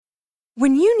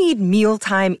When you need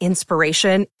mealtime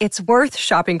inspiration, it's worth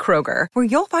shopping Kroger, where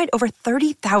you'll find over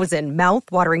 30,000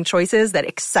 mouth-watering choices that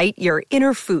excite your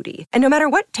inner foodie. And no matter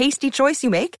what tasty choice you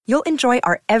make, you'll enjoy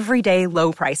our everyday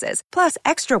low prices, plus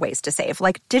extra ways to save,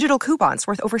 like digital coupons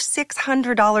worth over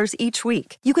 $600 each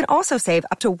week. You can also save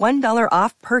up to $1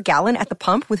 off per gallon at the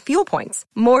pump with fuel points.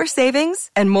 More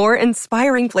savings and more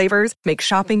inspiring flavors make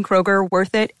shopping Kroger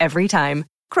worth it every time.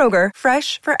 Kroger,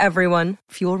 fresh for everyone.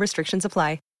 Fuel restrictions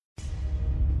apply.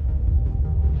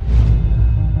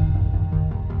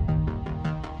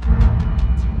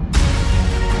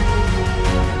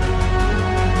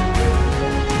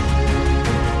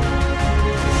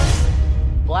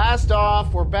 Blast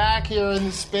off. We're back here in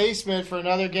the basement for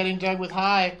another Getting Dug with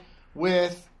High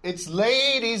with It's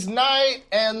Ladies' Night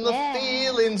and the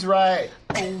feeling's right.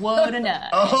 Oh, what a night.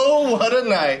 Oh, what a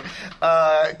night.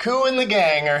 Koo and the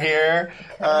gang are here.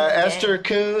 Esther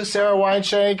Koo, Sarah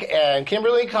Weinshank, and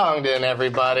Kimberly Congdon,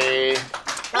 everybody.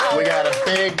 We got a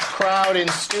big crowd in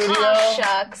studio. Oh,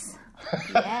 shucks.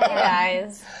 Hey,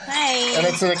 guys. Hey. And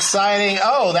it's an exciting...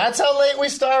 Oh, that's how late we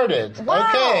started. Wow.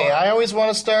 Okay, I always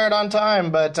want to start on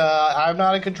time, but I'm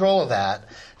not in control of that.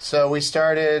 So we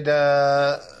started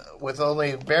with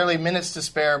only barely minutes to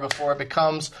spare before it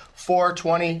becomes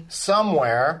 4:20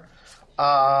 somewhere.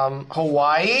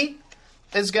 Hawaii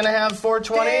is going to have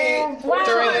 4:20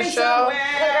 during the show.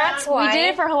 Congrats, Hawaii. We did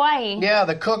it for Hawaii. Yeah,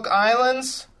 the Cook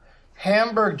Islands.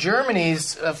 Hamburg,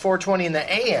 Germany's 4:20 in the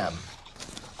a.m.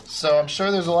 So I'm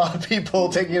sure there's a lot of people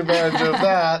taking advantage of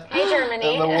that. Hey,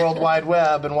 Germany. In the World Wide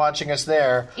Web and watching us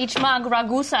there. Ichmag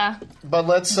Ragusa. But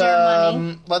let's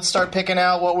start picking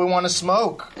out what we want to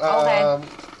smoke. Okay.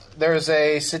 There's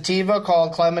a sativa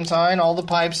called Clementine. All the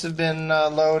pipes have been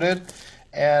loaded.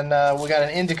 And we got an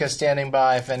indica standing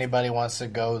by if anybody wants to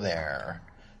go there.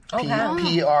 Okay.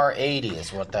 PR80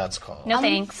 is what that's called. No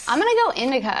thanks. I'm going to go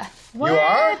indica. What? You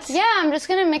are? Yeah, I'm just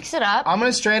going to mix it up. I'm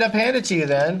going to straight up hand it to you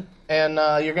then. And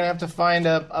you're going to have to find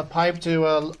a pipe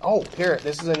to... here.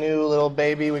 This is a new little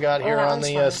baby we got here on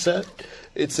the set.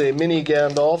 It's a mini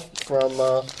Gandalf from...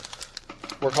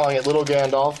 we're calling it Little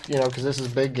Gandalf, because this is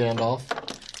Big Gandalf.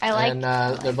 I like And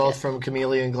they're both from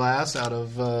Chameleon Glass out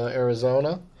of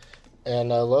Arizona. And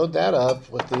load that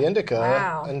up with the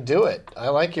indica and do it. I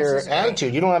like your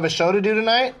attitude. You don't have a show to do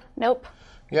tonight? Nope.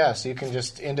 Yeah, so you can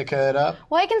just indica it up.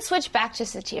 Well, I can switch back to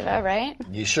sativa, right?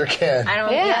 You sure can. I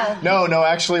don't know. No,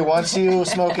 actually, once you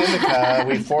smoke indica,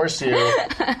 we force you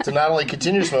to not only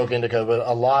continue to smoke indica, but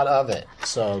a lot of it.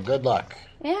 So good luck.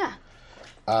 Yeah.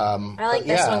 I like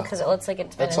this one because it looks like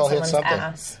it's been in someone's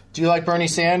ass. Do you like Bernie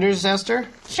Sanders, Esther?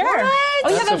 Sure. Oh,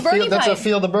 you have a Bernie pipe. That's a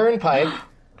Feel the Burn pipe.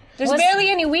 There's barely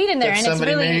any weed in there, and it's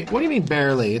really... What do you mean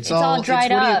barely? It's all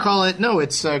dried up. What do you call it? No,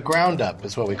 it's ground up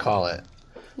is what we call it.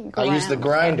 I use the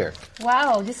grinder.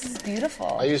 Wow, this is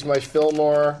beautiful. I use my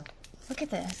Fillmore... Look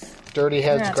at this. Dirty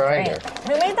Heads grinder. Great.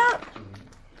 Who made that?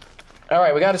 All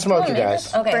right, we got to smoke, you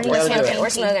guys. Okay, we're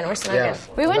smoking. Yeah.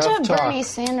 We went to a Bernie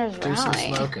Sanders rally. Do some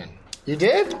smoking. You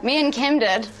did? Me and Kim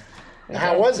did.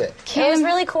 How was it? It was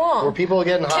really cool. Were people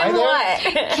getting high there? What?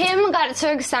 Kim got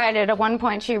so excited at one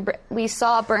point. We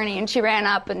saw Bernie and she ran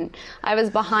up and I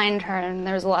was behind her and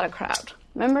there was a lot of crowd.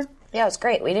 Remember? Yeah, it was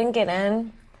great. We didn't get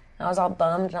in. I was all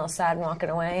bummed and all sad and walking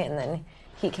away, and then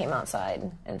he came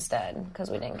outside instead because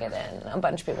we didn't get in. A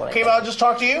bunch of people didn't came out just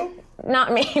talk to you?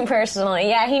 Not me personally.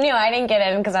 Yeah, he knew I didn't get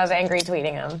in because I was angry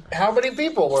tweeting him. How many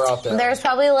people were out there? There's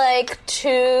probably like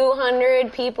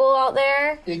 200 people out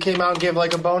there. You came out and gave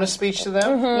like a bonus speech to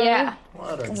them? Mm-hmm. Yeah.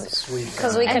 What a sweet guy.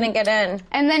 Because we couldn't get in.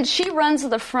 And then she runs to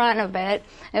the front of it,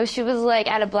 and she was like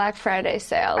at a Black Friday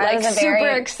sale, like super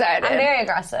excited. I'm very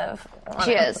aggressive.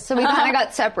 She is. So we kind of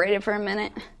got separated for a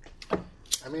minute.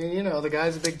 I mean, the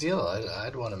guy's a big deal.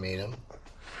 I'd want to meet him.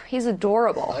 He's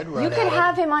adorable. I'd run You could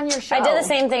have him on your show. I did the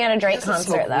same thing at a Drake He doesn't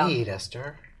concert, smoke though. weed,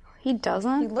 Esther. He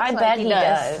doesn't? I bet he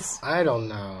does. I don't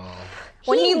know.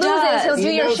 When he loses, he'll do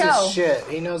your knows show. His shit.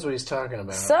 He knows what he's talking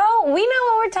about. So, we know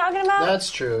what we're talking about. That's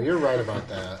true. You're right about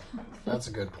that. That's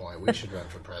a good point. We should run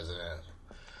for president.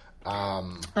 I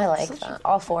like that.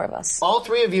 All four of us. All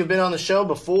three of you have been on the show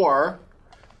before.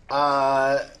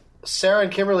 Sarah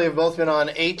and Kimberly have both been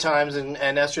on 8 times,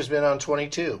 and Esther's been on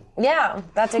 22. Yeah,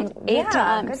 that's 8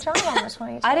 times. Good job on this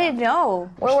 22. I didn't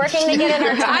know. We're working to get in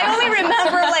our time. I only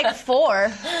remember like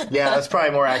 4. Yeah, that's probably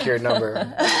a more accurate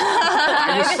number.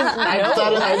 I've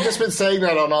just been saying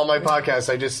that on all my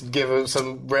podcasts. I just give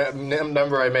some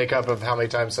number I make up of how many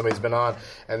times somebody's been on,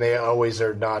 and they always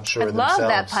are not sure themselves. Love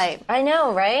that pipe. I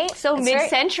know, right? So It's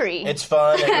mid-century. It's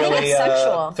fun. It really It's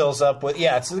sexual. fills up with...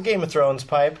 Yeah, it's the Game of Thrones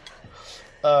pipe.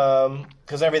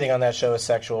 Because everything on that show is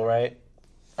sexual, right?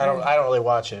 I don't really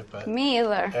watch it, but Me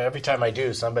either. every time I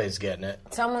do, somebody's getting it.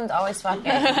 Someone's always fucking.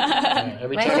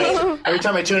 Every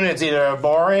time I tune in, it's either a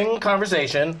boring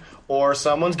conversation or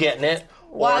someone's getting it,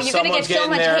 Wow, or you're gonna someone's get so getting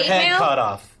much their hate head mail? cut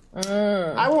off.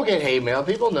 I won't get hate mail.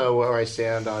 People know where I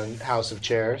stand on House of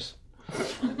Chairs.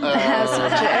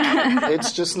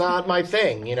 It's just not my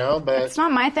thing, you know. But It's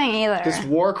not my thing either. this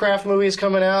Warcraft movie is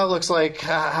coming out. Looks like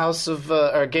House of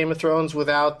or Game of Thrones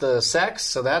without the sex,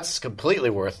 so that's completely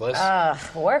worthless.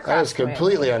 Warcraft. That is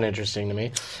completely uninteresting to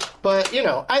me. But, you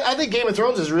know, I think Game of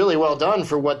Thrones is really well done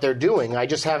for what they're doing. I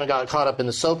just haven't got caught up in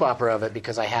the soap opera of it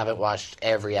because I haven't watched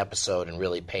every episode and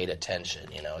really paid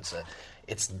attention. You know,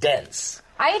 it's dense.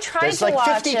 I tried There's to like watch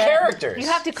 50 it. characters.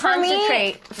 You have to For me,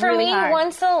 concentrate. really hard.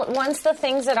 once the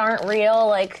things that aren't real,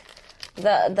 like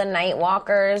the night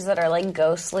walkers that are like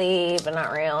ghostly but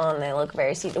not real and they look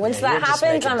very once you're that just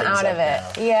happens, making I'm things out up of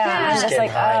it. now. Yeah, You're I'm just just getting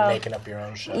like, high and oh, making up your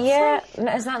own shit. yeah.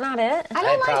 Is that not it? I don't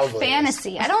like probably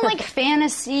fantasy. I don't like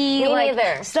fantasy Me like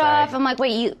neither. stuff. Right. I'm like,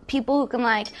 wait, people who can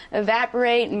like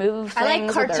evaporate and move I like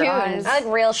things with their cartoons. eyes. I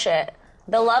like real shit.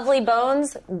 The Lovely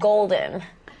Bones, golden.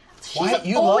 What?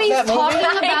 You love Always that movie? talking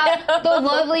about the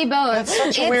lovely bones.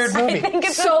 Such a weird movie. I think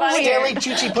it's so funny. Stanley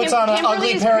Tucci puts on an Kimberly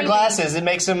ugly is pair of creepy. glasses. It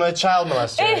makes him a child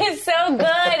molester. It is so good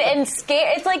and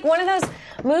scary. It's like one of those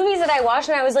movies that I watched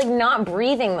and I was like not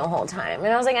breathing the whole time.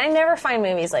 And I was like, I never find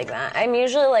movies like that. I'm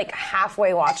usually like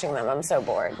halfway watching them. I'm so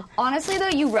bored. Honestly, though,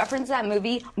 you reference that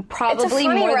movie It's a probably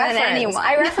funny more reference. than anyone.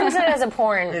 I reference it as a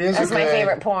porn. It is as my okay.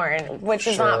 favorite porn, which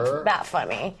is Sure. not that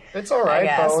funny. It's all right, I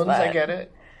guess, Bones. I but- get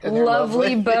it. And they're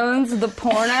Lovely Bones, the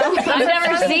porno. I've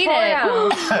never Funny seen it.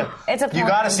 porno. It's a porn. You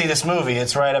got to see this movie.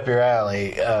 It's right up your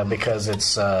alley because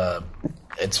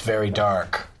it's very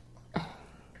dark.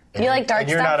 You like dark and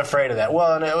you're stuff? not afraid of that.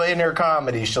 Well, in her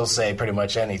comedy, she'll say pretty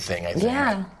much anything, I think.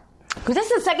 Yeah. This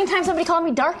is the second time somebody called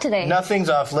me dark today. Nothing's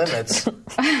off limits.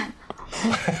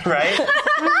 Right?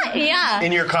 Yeah.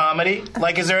 In your comedy?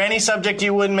 Like, is there any subject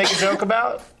you wouldn't make a joke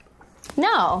about?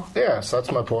 No. Yeah, so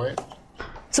that's my point.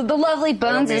 So the Lovely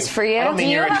Bones is for you. I don't mean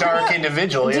Do you you're a have dark any-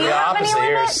 individual. do You're you the have any opposite.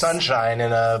 You're limits? sunshine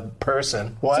in a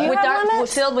person. What? With have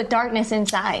limits? filled with darkness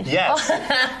inside. Yes.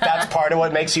 That's part of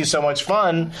what makes you so much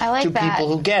fun I like to that.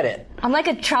 people who get it. I'm like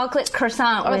a chocolate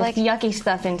croissant with like- yucky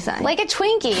stuff inside. Like a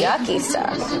Twinkie. Yucky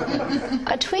stuff.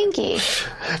 A Twinkie.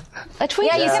 A Twinkie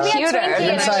Yeah, you is could be a cuter. Twinkie than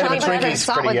and Inside of a chocolate Twinkie is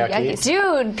croissant pretty with yucky. stuff.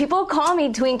 Dude, people call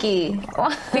me Twinkie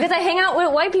because I hang out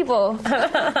with white people.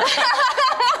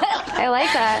 I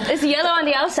like that. It's yellow on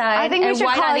the outside I think we and should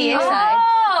white call on the you- inside.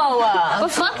 Oh!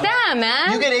 But fuck that,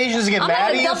 man. You get Asians to get I'm mad like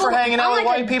at a you double, for hanging out I'm with like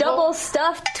white a people? double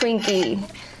stuffed Twinkie.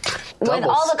 With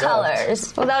Double all the stuffed.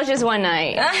 colors. Well, that was just one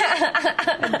night.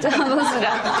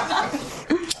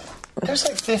 There's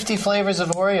like 50 flavors of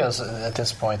Oreos at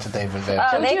this point that they've invented. Oh,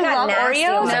 Don't they you got love nasty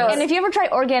Oreos? ones. And if you ever try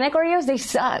organic Oreos, they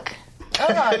suck.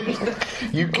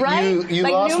 you right? you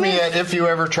Like lost me Newman's- at if you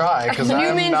ever try because I'm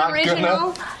Newman's not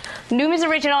original, Newman's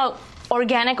original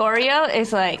organic Oreo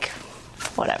is like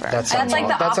whatever. That sounds That's like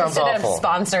the that sounds opposite of awful.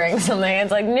 sponsoring something.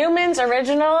 It's like Newman's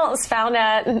Original is found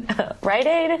at Rite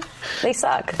Aid. They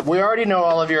suck. We already know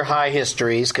all of your high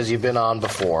histories because you've been on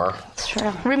before.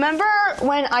 Remember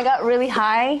when I got really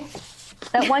high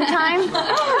that one time?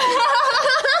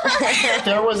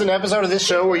 There was an episode of this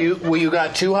show where you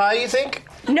got too high, you think?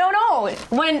 No.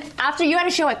 When after you had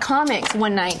a show at Comics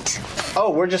one night.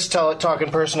 Oh, we're just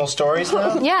talking personal stories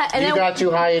now? Yeah, and you then- got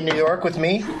too high in New York with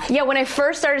me? Yeah, when I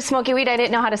first started smoking weed, I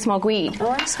didn't know how to smoke weed.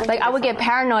 Like I would get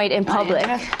paranoid in public,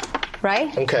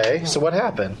 right? Okay, so what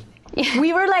happened?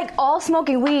 We were like all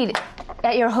smoking weed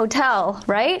at your hotel,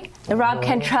 right? The Rob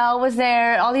Cantrell was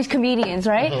there, all these comedians,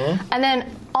 right? And then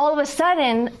all of a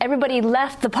sudden, everybody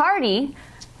left the party,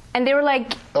 and they were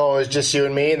like, Oh, it was just you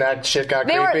and me and that shit got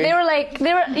yeah.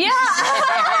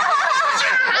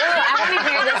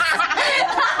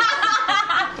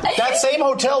 That same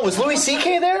hotel, was Louis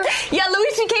C.K. there? Yeah,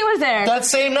 Louis C.K. was there. That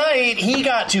same night, he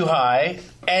got too high,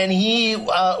 and he,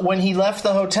 when he left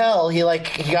the hotel, he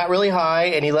got really high,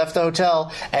 and he left the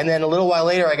hotel, and then a little while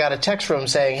later, I got a text from him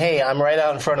saying, "Hey, I'm right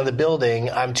out in front of the building.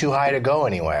 I'm too high to go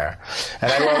anywhere."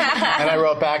 And I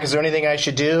wrote back, "Is there anything I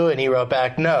should do?" And he wrote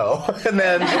back, "No." And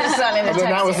then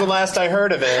that was the last I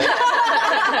heard of it.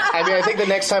 I mean, I think the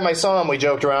next time I saw him, we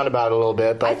joked around about it a little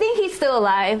bit. But I think he's still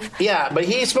alive. yeah, but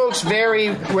he smokes very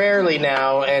rarely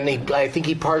now, and I think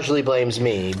he partially blames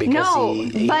me because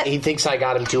No, but- he thinks I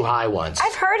got him too high once.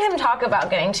 I've heard him talk about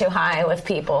getting too high with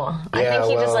people. I Yeah, think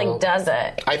he just well, like does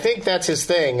it. I think that's his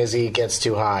thing, is he gets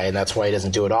too high, and that's why he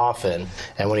doesn't do it often.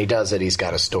 And when he does it, he's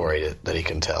got a story that he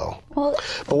can tell. Well,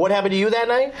 But what happened to you that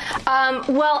night?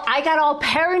 well, I got all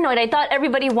paranoid. I thought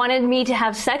everybody wanted me to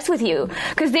have sex with you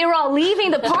because they were all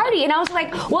leaving the party, and I was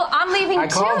like, well, I'm leaving too. I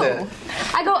called it.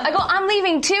 I go, I'm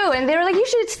leaving too, and they were like, you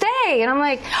should stay, and I'm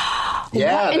like,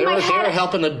 yeah, they were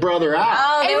helping a brother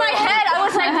out. In my head, I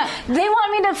was like, they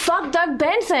want me to fuck Doug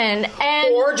Benson,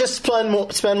 and or just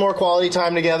spend more quality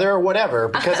time together, or whatever.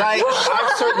 Because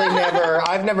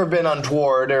I've never been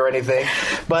untoward or anything,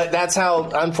 but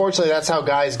unfortunately, that's how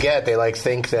guys get. They like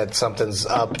think that something's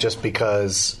up just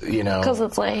because because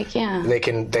it's like they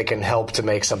can help to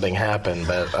make something happen.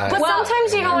 But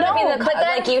sometimes you don't want to be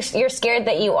like you're scared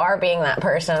that you are being that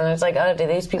person. It's like, oh, do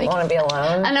these people want to be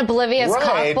alone? An oblivious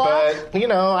right, cockblock. But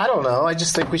I don't know. I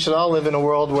just think we should all live in a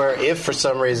world where if for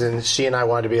some reason she and I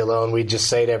wanted to be alone, we'd just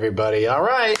say to everybody, all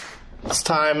right, it's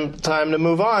time to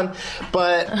move on.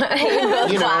 But clap, like,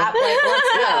 let's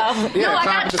go. Yeah,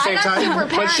 clap at the same time.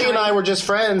 But she and I were just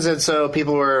friends, and so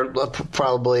people were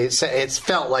probably it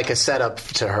felt like a setup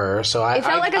to her. So I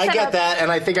get that,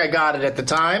 and I think I got it at the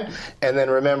time, and then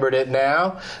remembered it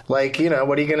now. Like, what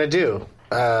are you going to do?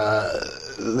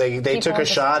 They took a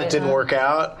shot. It didn't work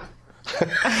out. No, but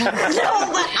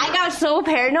I got so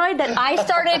paranoid that I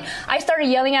started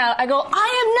yelling out. I go, I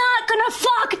am not gonna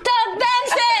fuck Doug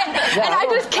Benson, and I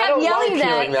just kept yelling that. I don't like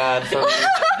hearing that from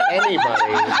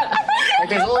anybody. Like,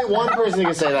 there's only one person who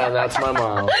can say that, and that's my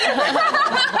mom.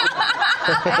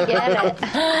 I get it.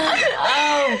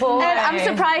 Oh boy! And I'm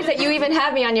surprised that you even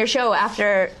had me on your show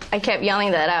after I kept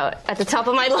yelling that out at the top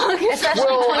of my lungs.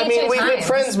 Especially we've been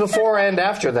friends before and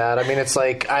after that. I mean, it's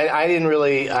like I didn't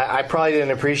really, I probably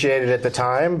didn't appreciate it at the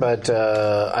time, but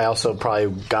I also probably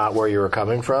got where you were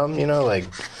coming from.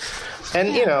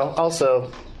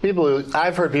 Also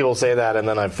I've heard people say that, and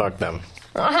then I've fucked them.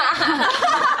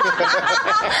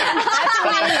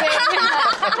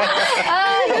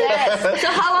 Yes. So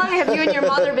how long have you and your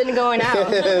mother been going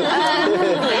out?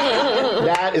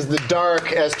 That is the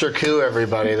dark Esther Koo,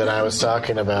 everybody, that I was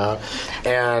talking about.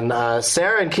 And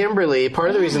Sarah and Kimberly, part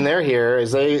of the reason they're here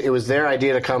is it was their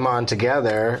idea to come on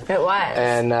together. It was.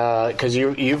 And because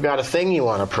you've got a thing you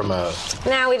want to promote.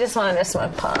 No, we just wanted to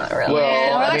smoke pot, really.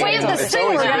 Well, it's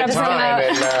always a good time.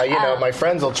 And, my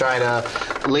friends will try to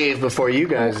leave before you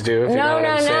guys do, if you know what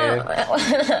I'm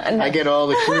saying. I get all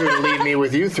the crew to leave me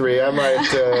with you three. I might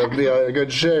be a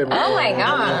good shape. Oh, my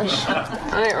gosh.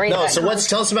 I didn't read that. So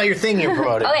tell us about your thing you're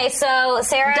promoting. Okay, so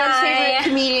Sarah Doug's and favorite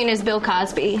comedian is Bill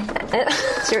Cosby.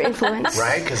 It's your influence.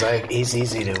 Right? Because he's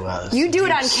easy to... you do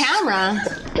it on camera.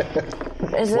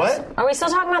 What? Are we still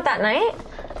talking about that night?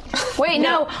 Wait,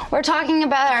 no, we're talking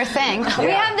about our thing. Yeah.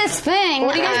 We have this thing.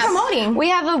 What are you guys promoting? We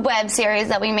have a web series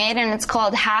that we made, and it's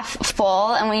called Half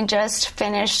Full, and we just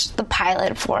finished the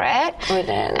pilot for it. We did.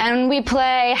 And we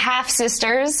play half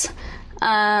sisters.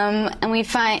 And we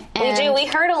find... We do. We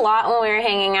heard a lot when we were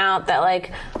hanging out that,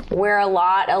 like, we're a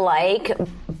lot alike,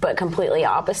 but completely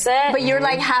opposite. But you're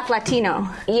like half Latino.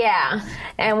 Yeah.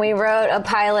 And we wrote a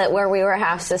pilot where we were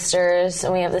half sisters,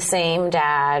 and we have the same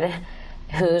dad,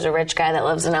 who's a rich guy that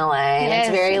lives in LA. And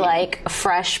it's very, like,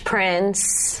 Fresh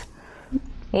Prince,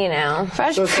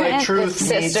 Fresh so it's Prince. like Truth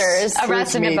sisters.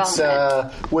 Truth meets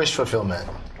wish fulfillment.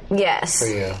 Yes. For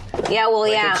you. Yeah, well,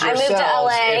 yeah. I moved to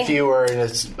LA. If you were in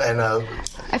a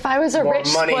if I was a more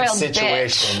rich, money spoiled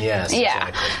situation, bitch. yes. Yeah.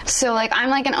 Exactly. So, like, I'm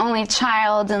like an only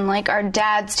child, and like our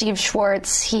dad, Steve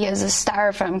Schwartz, he has a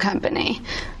styrofoam company.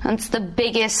 It's the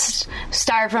biggest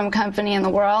styrofoam company in the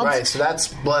world. Right, so that's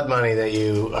blood money that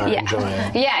you are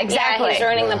enjoying. Yeah, exactly. Yeah, he's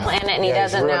ruining the planet, and he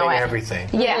doesn't know it. Everything.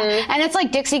 Yeah, and it's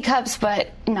like Dixie cups,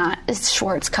 but not. It's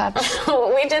Schwartz cups.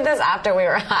 We did this after we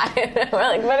were high. We're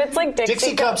like, but it's like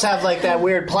Dixie cups have like that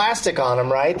weird plastic on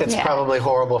them, right? That's probably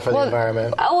horrible for the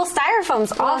environment. Oh, well,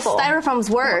 styrofoam's awful. Styrofoam's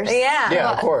worse. Yeah.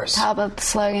 Yeah, of course. How about the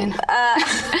slogan?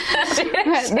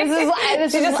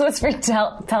 This is just whispered.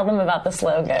 Tell them about the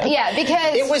slogan. Yeah,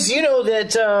 because it was,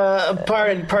 that,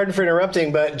 pardon for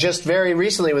interrupting, but just very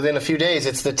recently, within a few days,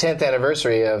 it's the 10th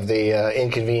anniversary of the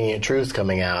Inconvenient Truth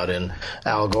coming out, and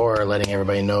Al Gore letting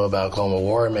everybody know about global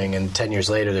warming, and 10 years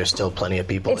later, there's still plenty of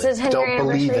people that don't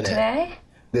believe in it. Today?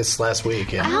 This last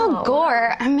week, yeah. Al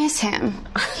Gore, I miss him.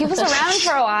 He was around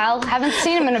for a while. Haven't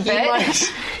seen him in a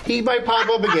bit. He might pop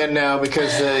up again now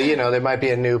because, there might be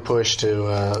a new push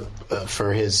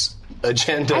for his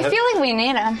agenda. I feel like we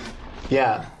need him.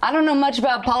 Yeah. I don't know much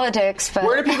about politics, but...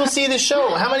 Where do people see the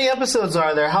show? How many episodes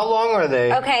are there? How long are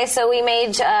they? Okay, so we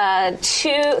made 3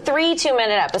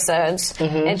 2-minute episodes.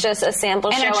 Mm-hmm. It's just a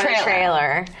sample show and a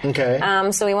trailer.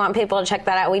 Okay. So we want people to check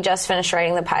that out. We just finished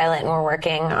writing the pilot, and we're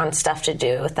working on stuff to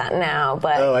do with that now.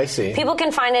 But I see. People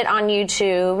can find it on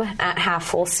YouTube at Half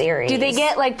Full Series. Do they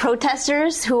get, like,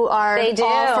 protesters who are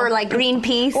all for, like,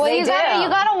 Greenpeace? Well, you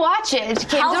gotta watch it.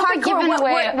 Kids, How don't be giving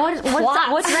away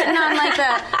what's written on, like,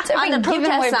 the giving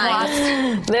away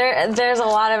protest signs. There's a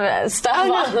lot of stuff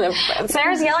on the...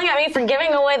 Sarah's yelling at me for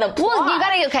giving away the plot. Well, you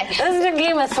gotta, okay. This is a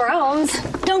Game of Thrones.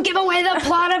 Don't give away the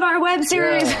plot of our web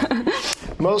series. Yeah.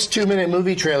 Most 2-minute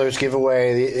movie trailers give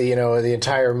away the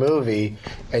entire movie,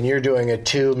 and you're doing a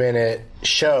 2-minute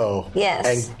show.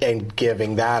 Yes. And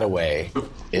giving that away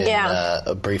in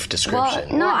a brief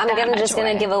description. No, I'm just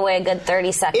going to give away a good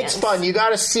 30 seconds. It's fun. You got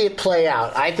to see it play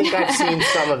out. I think I've seen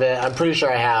some of it. I'm pretty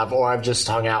sure I have, or I've just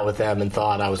hung out with them and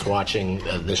thought I was watching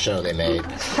the show they made.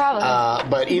 Probably.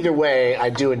 But either way, I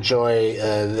do enjoy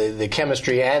the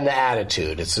chemistry and the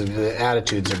attitude. The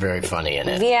attitudes are very funny in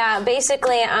it. Yeah,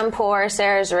 basically, I'm poor,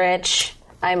 Sarah's rich.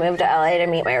 I moved to LA to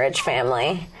meet my rich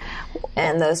family.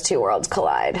 And those two worlds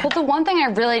collide. But the one thing I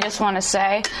really just want to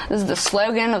say is the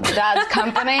slogan of the dad's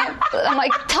company. I'm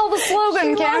like, tell the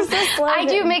slogan, Kim. I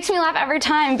do. It makes me laugh every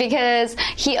time because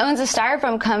he owns a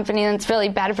styrofoam company and it's really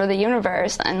bad for the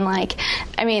universe and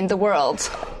the world.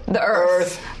 The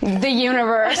Earth. The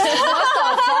universe. What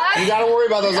the fuck? You gotta worry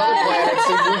about those other planets.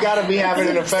 So we gotta be having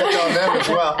an effect on them as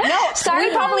well. No,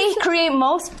 we probably create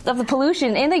most of the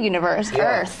pollution in the universe.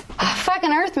 Yeah. Earth.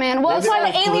 Fucking Earth, man. Well, That's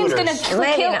why the alien's gonna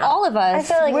kill all of us.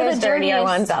 I feel like we're there's the dirtier dirtiest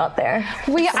ones out there.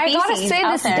 I gotta say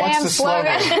this there. damn What's the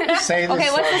slogan? Say the slogan.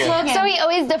 What's the slogan? So he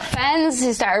always defends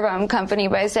his styrofoam company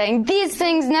by saying, these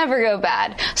things never go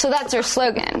bad. So that's their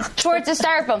slogan. Schwartz is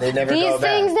styrofoam. They never these go bad.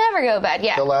 things never go bad.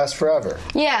 Yeah. They'll last forever.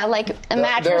 Yeah, like a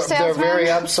mattress Their salesman. very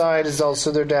upside is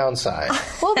also their downside.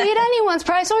 We'll beat anyone's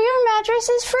price. Oh, your mattress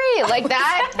is free. Like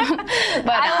that.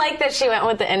 But I like that she went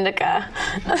with the indica.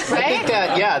 I think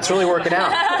that, it's really working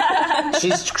out.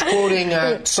 She's quoting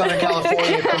Southern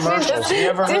California commercials. Have you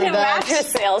ever heard Did that?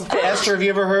 mattress sales, bitch. Esther, have you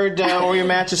ever heard or your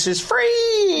mattress is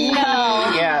free?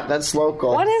 No. Yeah, that's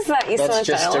local. What is that you That's smoke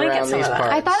just that? Let me get around some these of that.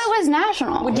 parts. I thought it was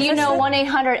national. Do you know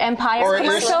 1-800-EMPIRE Or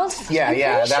commercials?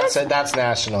 Yeah, that's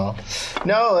national.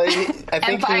 No, I think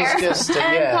Empire. he's just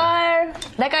Empire.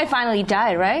 That guy finally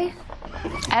died, right?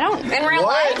 I don't. In real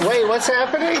What? life? Wait, what's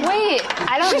happening? Wait,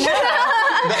 I don't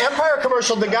know. The Empire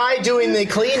commercial, the guy doing the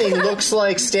cleaning looks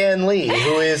like Stan Lee,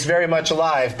 who is very much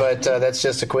alive, but that's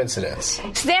just a coincidence.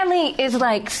 Stanley is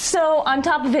so on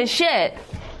top of his shit.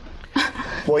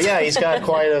 Well, yeah, he's got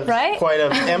quite Right?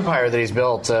 an empire that he's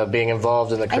built, being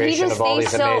involved in the creation just of all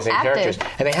stays these so amazing active. characters.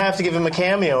 And they have to give him a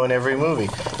cameo in every movie.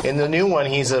 In the new one,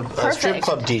 he's a strip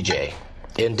club DJ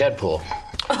in Deadpool.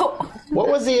 What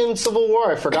was he in Civil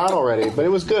War? I forgot already, but it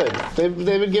was good. They've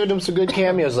been giving him some good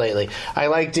cameos lately. I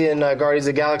liked in Guardians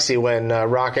of the Galaxy when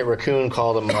Rocket Raccoon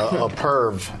called him a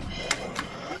perv.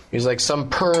 He was like, some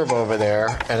perv over there,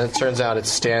 and it turns out it's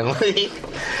Stan Lee.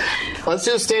 Let's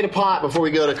do a state of pot before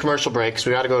we go to commercial break, because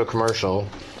we got to go to commercial.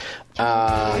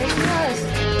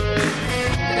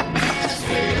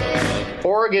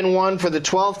 Oregon won for the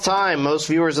 12th time, most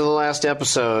viewers of the last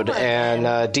episode, and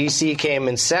DC came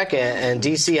in second, and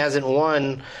DC hasn't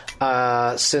won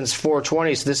since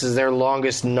 420, so this is their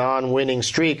longest non-winning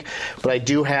streak. But I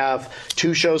do have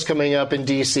 2 shows coming up in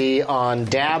DC on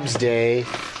Dabs Day,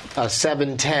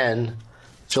 7/10,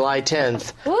 July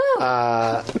 10th. Woo!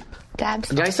 Dabs.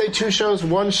 Did I say 2 shows?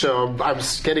 1 show. I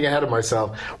was getting ahead of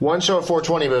myself. 1 show at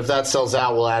 420, but if that sells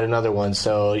out, we'll add another one.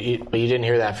 But you didn't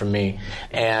hear that from me.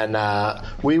 And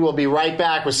we will be right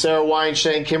back with Sarah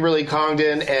Weinstein, Kimberly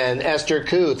Congdon, and Esther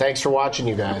Koo. Thanks for watching,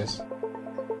 you guys.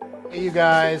 Hey, you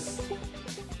guys.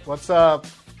 What's up?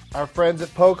 Our friends at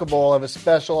Pokeball have a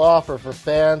special offer for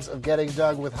fans of Getting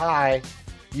Dug with High.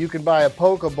 You can buy a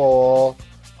Pokeball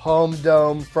Home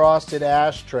Dome Frosted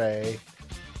Ashtray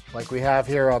like we have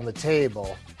here on the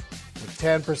table, with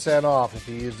 10% off if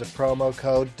you use the promo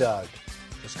code Doug.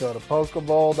 Just go to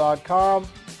Pokeball.com,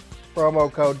 promo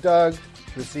code Doug, to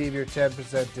receive your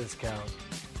 10% discount.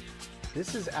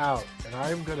 This is out,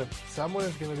 and someone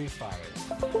is gonna be fired.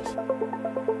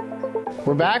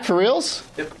 We're back for reals?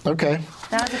 Yep. Okay.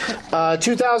 That was a quick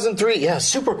 2003,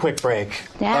 super quick break.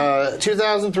 Yeah.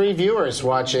 2003 viewers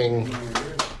watching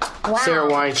Sarah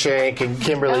Weinstein and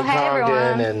Kimberly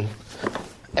Congdon everyone. and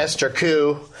Esther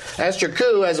Koo. Esther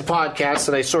Koo has a podcast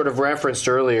that I sort of referenced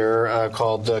earlier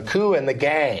called Koo and the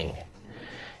Gang.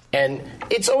 And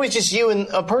it's always just you and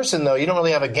a person, though. You don't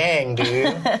really have a gang, do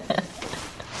you?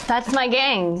 That's my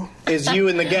gang. Is you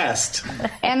and the guest.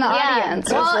 And the audience.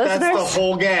 That's the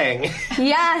whole gang.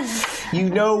 Yes. You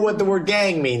know what the word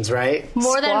gang means, right?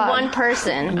 More than Squad. one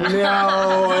person. No,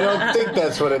 I don't think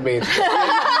that's what it means.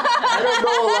 don't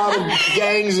know a lot of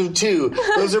gangs of two.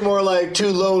 Those are more like two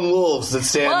lone wolves that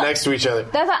stand next to each other.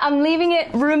 That's why I'm leaving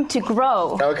it room to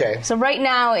grow. Okay. So right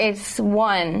now it's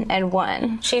 1 and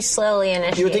 1. She's slowly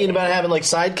initiating. You were thinking about having like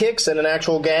sidekicks and an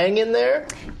actual gang in there?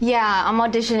 Yeah, I'm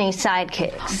auditioning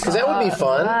sidekicks. Because that would be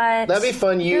fun. what? That'd be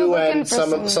fun. You and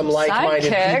some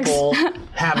like-minded sidekicks. people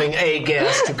having a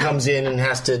guest who comes in and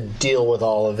has to deal with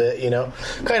all of it.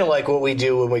 Kind of like what we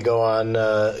do when we go on,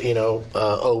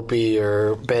 Opie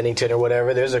or Bennington or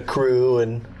whatever. There's a crew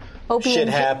and shit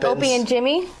happens. Opie and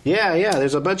Jimmy? Yeah.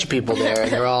 There's a bunch of people there,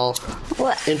 and they're all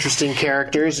interesting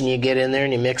characters. And you get in there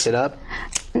and you mix it up.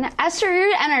 Now, Esther,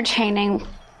 you're entertaining.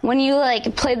 When you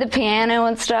play the piano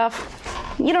and stuff,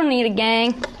 you don't need a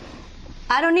gang.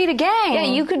 I don't need a gang. Yeah,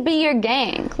 you could be your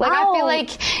gang. I feel like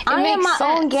I makes am my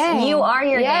sense. own gang. You are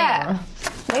your gang.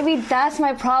 Maybe that's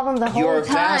my problem the whole Your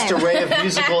time. vast array of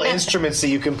musical instruments that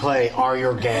you can play are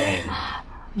your gang.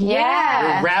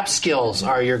 Yeah. Your rap skills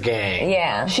are your gang.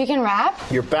 Yeah. She can rap?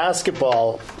 Your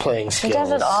basketball playing skills. She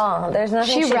does it all. There's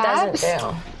nothing She she raps?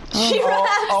 doesn't do. She raps.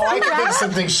 Oh, I can think of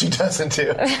some things she doesn't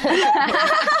do.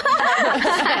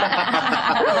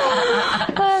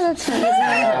 That's amazing.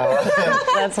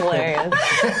 That's hilarious.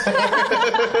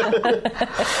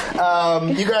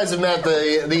 You guys have met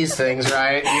these things,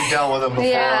 right? You've dealt with them before.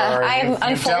 Yeah, I'm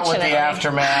You've dealt with unfortunately. the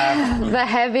aftermath. The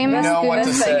heavy You know what to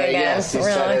masculine. say. again, Yes, you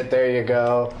said really. it. There you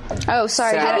go. Oh,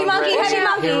 sorry. Sound Heavy monkey, ready. heavy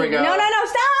monkey. Here we go. No,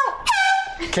 stop!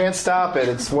 Can't stop it.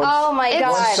 It's once, Oh my It's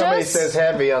God. once somebody just- says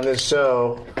heavy on this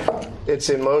show, it's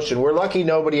in motion. We're lucky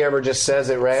nobody ever just says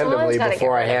it randomly Someone's gotta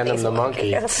before I get rid of hand them these the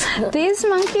monkey. monkeys. These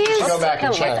monkeys? Go back and Come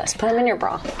with check. us. Put them in your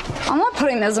bra. I'm not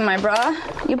putting those in my bra.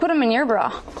 You put them in your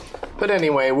bra. But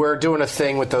anyway, we're doing a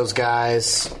thing with those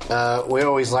guys. We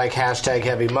always like hashtag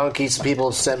heavy monkeys. People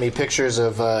have sent me pictures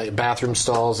of bathroom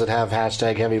stalls that have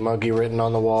hashtag heavy monkey written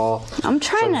on the wall. I'm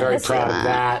trying so I'm very to proud of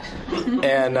that.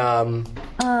 And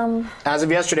as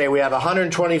of yesterday, we have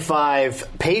 125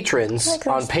 patrons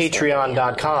on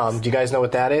Patreon.com. Do you guys know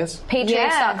what that is?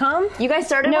 Patriots.com? You guys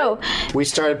started No. one? We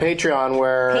started Patreon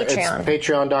where Patreon. it's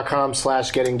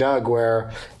patreon.com/gettingdoug,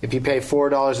 where if you pay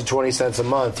 $4.20 a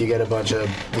month, you get a bunch of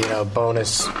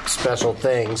bonus special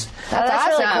things. That's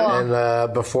really awesome.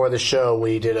 And before the show,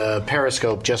 we did a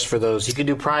Periscope just for those. You can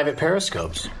do private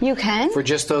Periscopes You can? for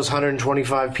just those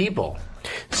 125 people.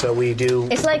 So we do.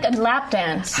 It's like a lap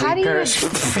dance. How do you...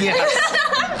 Periscope. Yes.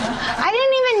 I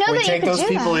didn't even know We that you take could those do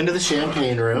people that. into the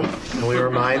champagne room and we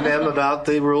remind them about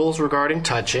the rules regarding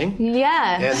touching.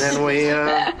 Yes. And then we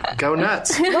go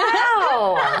nuts.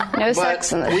 Wow. No But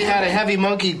sex in we this. had a heavy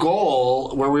monkey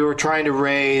goal where we were trying to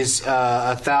raise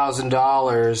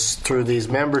 $1,000 through these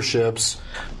memberships,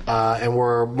 and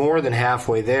we're more than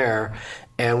halfway there.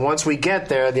 And once we get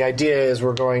there, the idea is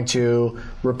we're going to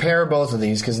repair both of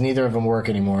these because neither of them work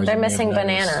anymore. as They're you may have missing noticed.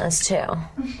 bananas, too.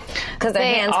 Because their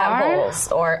They hands are? have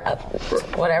holes or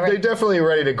whatever. They're definitely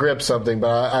ready to grip something,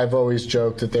 but I've always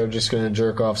joked that they're just going to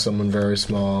jerk off someone very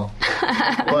small.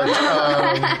 But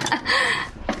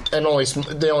and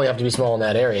they only have to be small in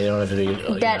that area. They don't have to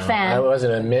be That fan. I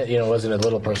wasn't it wasn't a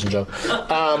little person joke.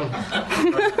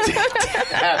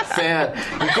 That fan.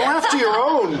 You go after your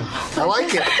own. I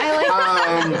like it.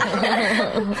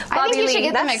 I think you should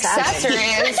get them that's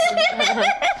accessories.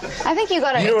 I think you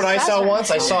got to You know what I saw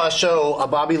once? I saw a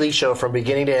Bobby Lee show from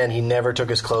beginning to end. He never took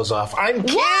his clothes off. I'm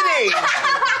kidding!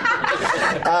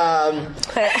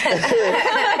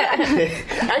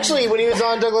 Actually, when he was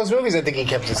on Douglas Movies, I think he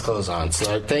kept his clothes on.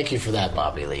 So thank you for that,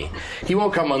 Bobby Lee. He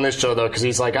won't come on this show, though, because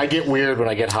he's like, I get weird when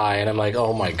I get high. And I'm like,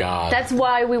 oh, my God. That's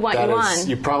why we want That you is- on.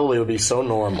 You probably would be so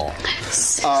normal.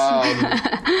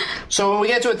 So when we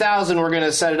get to 1,000, we're going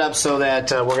to set it up so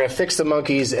that we're going to fix the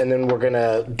monkeys, and then we're going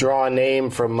to draw a name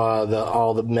from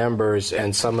all the members,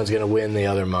 and someone's going to win the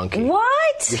other monkey.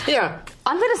 What? Yeah,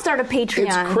 I'm going to start a Patreon.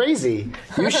 it's crazy.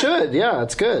 You should. Yeah,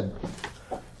 it's good.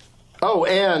 Oh,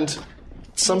 and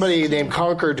somebody named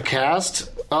Concord Cast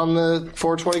on the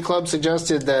 420 Club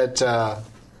suggested that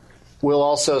we'll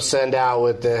also send out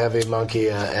with the heavy monkey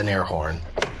an air horn.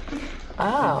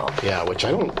 Oh. Yeah, which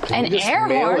I don't. Can An you just air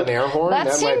mail horn? an air horn? That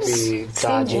might seems- be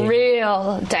dodgy. Seems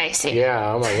real dicey.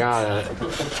 Yeah. Oh my God.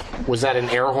 Was that an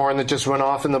air horn that just went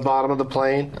off in the bottom of the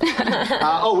plane? We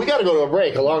got to go to a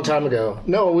break a long time ago.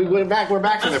 No, we went back. We're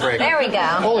back from the break. There we go.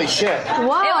 Holy shit!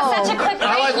 Wow. It was such a quick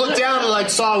I break. looked down and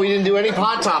saw we didn't do any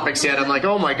pot topics yet. I'm like,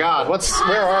 oh my God,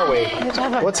 where are we?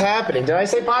 What's happening? Did I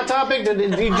say pot topic? Did you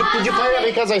play that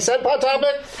because I said pot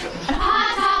topic?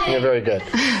 Yeah, very good.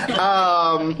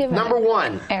 Number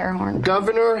one, Air horn.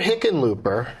 Governor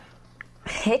Hickenlooper.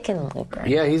 Hickenlooper.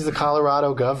 Yeah, he's the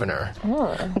Colorado governor.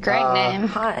 Great name.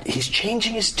 Hot. He's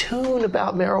changing his tune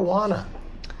about marijuana.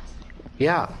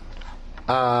 Yeah.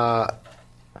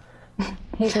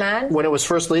 He's mad? When it was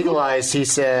first legalized, he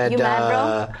said You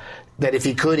mad, bro? that if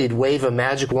he could, he'd wave a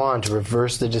magic wand to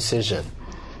reverse the decision.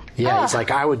 Yeah, he's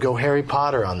like, I would go Harry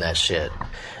Potter on that shit.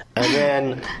 And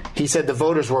then he said the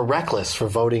voters were reckless for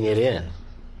voting it in.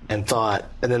 And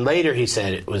then later he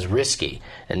said it was risky.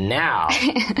 And now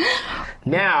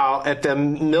at the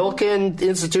Milken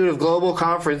Institute of Global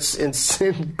Conference in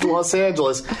Los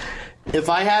Angeles, if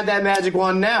I had that magic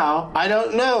wand now, I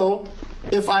don't know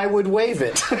if I would wave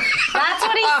it. That's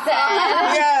what he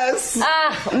said. Yes.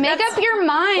 Make up your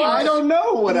mind. Well, I don't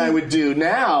know what I would do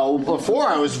now. Before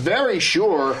I was very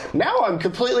sure. Now I'm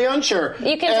completely unsure.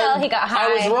 You can tell he got high.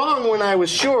 I was wrong when I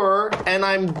was sure, and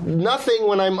I'm nothing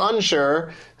when I'm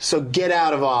unsure. So get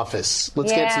out of office.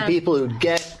 Let's get some people who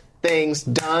get things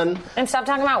done. And stop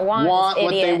talking about wands, want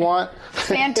idiot. what they want.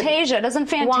 Fantasia. Doesn't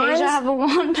Fantasia Wands? have a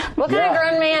wand? What kind of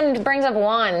grown man brings up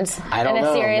wands I don't in a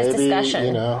know. serious Maybe, discussion?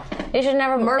 you know. You should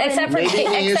never, except for Maybe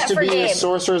he used except to for be Gabe. a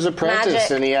sorcerer's apprentice,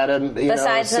 Magic. and he had a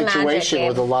Besides the magic, situation Gabe.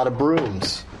 with a lot of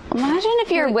brooms. Imagine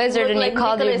if you're a wizard and like you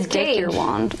called your Nicolas dick Cage. your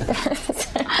wand.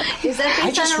 Is that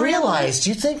I just realized. Do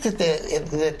you think that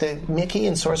the Mickey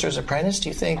and Sorcerer's Apprentice? Do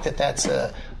you think that that's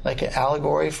like an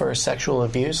allegory for sexual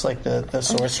abuse? Like the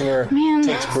sorcerer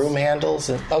takes broom handles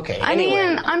and I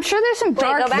mean, I'm sure there's some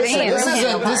dark go back to themes.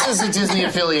 This is a Disney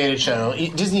affiliated show.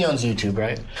 Disney owns YouTube,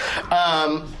 right?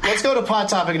 Let's go to pot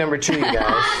topic number 2, you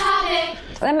guys.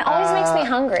 That always makes me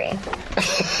hungry.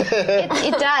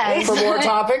 It does. For more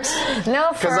topics? No,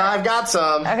 Because I've got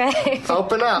some. Okay.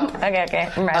 Open up. Okay.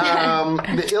 I'm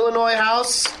ready. The Illinois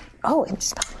House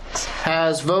it's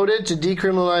has voted to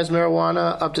decriminalize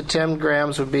marijuana. Up to 10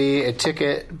 grams would be a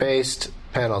ticket-based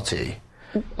penalty,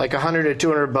 like $100 to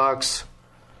 $200.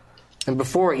 And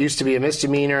before it used to be a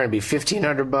misdemeanor and it'd be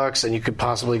 $1,500, and you could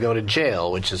possibly go to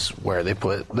jail, which is where they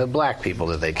put the black people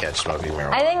that they catch smoking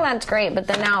marijuana. I think that's great, but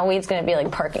then now weed's going to be like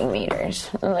parking meters.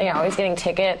 Like always getting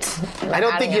tickets. I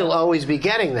don't think you'll always be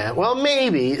getting that. Well,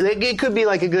 maybe. It could be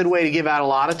like a good way to give out a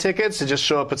lot of tickets, to just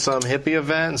show up at some hippie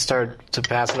event and start to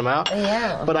passing them out.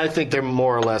 Yeah. But I think they're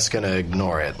more or less going to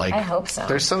ignore it. Like, I hope so.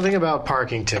 There's something about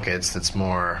parking tickets that's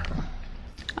more...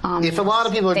 if a lot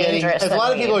of people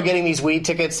are getting these weed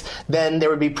tickets, then there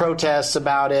would be protests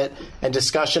about it and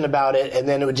discussion about it, and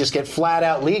then it would just get flat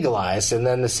out legalized, and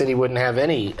then the city wouldn't have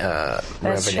any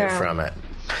revenue from it.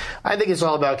 I think it's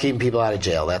all about keeping people out of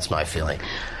jail. That's my feeling.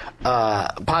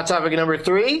 Pot topic number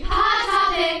 3.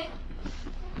 Hot topic.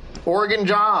 Oregon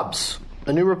jobs.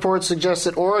 A new report suggests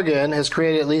that Oregon has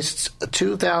created at least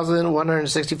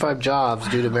 2,165 jobs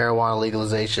due to marijuana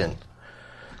legalization.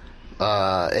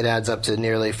 It adds up to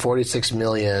nearly $46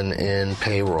 million in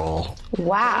payroll.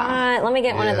 Wow. Let me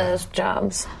get one of those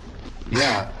jobs.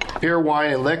 Yeah. Beer,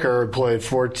 wine, and liquor employed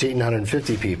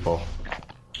 1,450 people.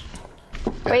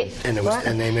 Wait, and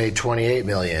they made $28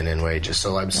 million in wages.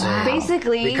 So I'm saying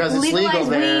basically because it's legalize legal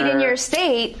there, weed in your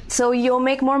state, so you'll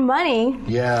make more money.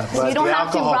 Yeah, but you don't the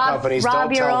have to alcohol rob companies your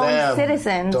don't tell own them.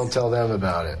 citizens. Don't tell them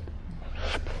about it.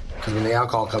 Because when the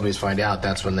alcohol companies find out,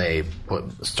 that's when they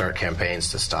start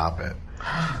campaigns to stop it.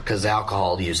 Because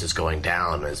alcohol use is going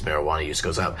down as marijuana use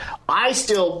goes up. That's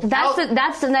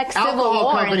the next civil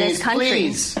war in this country.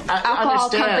 Please, alcohol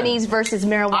understand. companies versus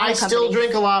marijuana companies. I still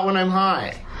drink a lot when I'm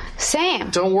high. same.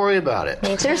 Don't worry about it.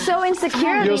 They're so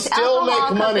insecure. You'll These still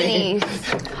alcohol make money.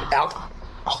 companies.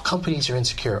 All companies are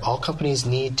insecure. All companies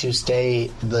need to stay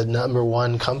the number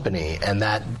one company, and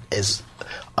that is,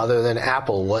 other than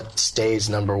Apple, what stays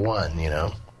number one, you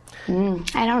know?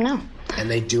 I don't know. And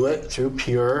they do it through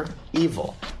pure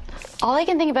evil. All I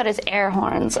can think about is air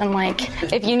horns, and like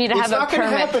if you need to have a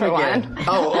permit for one,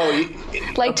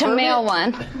 like to mail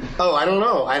one. Oh, I don't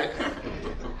know.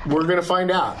 We're gonna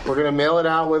find out. We're gonna mail it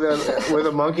out with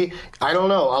a monkey. I don't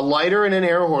know. A lighter and an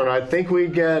air horn. I think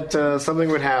we'd get something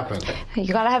would happen.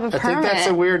 You gotta have a permit. I think that's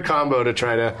a weird combo to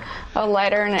try to a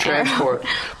lighter and an transport.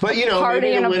 air. But you know, Party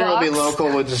maybe in the a winner will be box. local.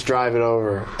 We'll just drive it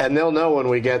over, and they'll know when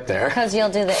we get there. Because you'll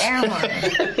do the air horn.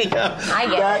 I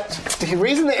get it. The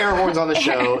reason the air horn's on the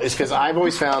show is because I've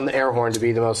always found the air horn to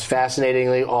be the most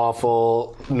fascinatingly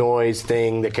awful noise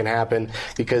thing that can happen.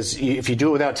 Because if you do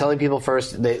it without telling people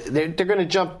first, they're going to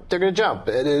jump. They're going to jump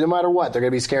no matter what. They're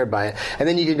going to be scared by it, and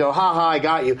then you can go, "Ha ha, I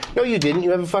got you." No, you didn't.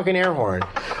 You have a fucking air horn.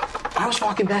 I was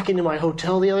walking back into my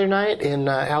hotel the other night in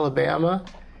Alabama,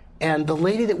 and the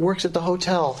lady that works at the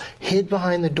hotel hid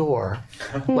behind the door,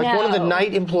 like one of the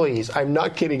night employees. I'm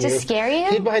not kidding you. To scare you?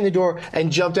 Hid behind the door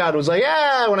and jumped out. It was like,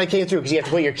 when I came through, because you have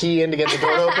to put your key in to get the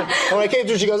door open. And when I came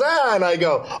through, she goes, and I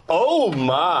go, oh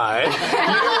my.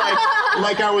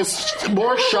 Like I was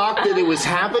more shocked that it was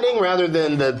happening rather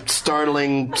than the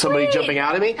startling somebody jumping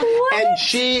out at me. What? And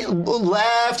she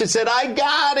laughed and said, I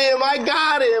got him.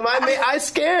 I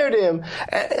scared him.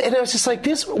 And I was just like,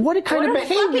 what kind of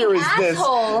behavior is this?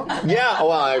 Asshole. Yeah,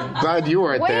 well, I'm glad you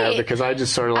weren't there Wait, because I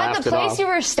just sort of laughed At the it off. place you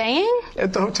were staying?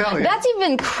 At the hotel, yeah. That's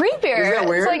even creepier. Isn't that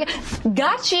weird? It's like,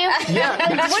 got you. Yeah,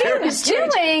 it's What are very you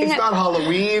strange. doing? It's not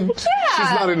Halloween. Yeah.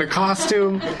 She's not in a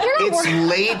costume. It's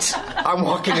late. I'm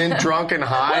walking in drunk and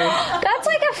high. That's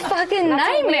like a fucking That's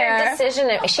a nightmare. weird decision.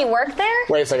 She worked there?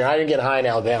 Wait a second. I didn't get high in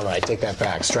Alabama. I take that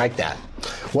back. Strike that.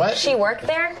 What? She worked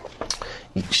there?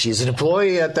 She's an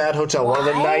employee at that hotel, one of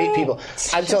the night people.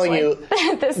 I'm telling you,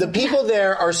 the people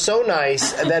there are so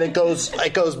nice that it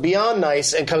goes beyond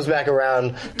nice and comes back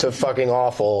around to fucking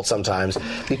awful sometimes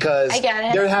because I get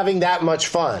it. they're having that much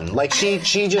fun. Like she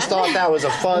just thought that was a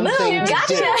fun thing to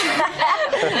do.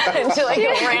 And she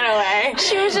ran away.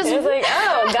 She was just like,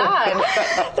 oh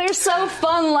God. they're so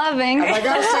fun loving. I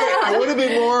gotta say, I would have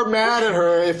been more mad at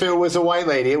her if it was a white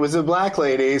lady. It was a black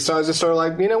lady, so I was just sort of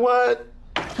like, you know what?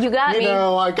 You got me. You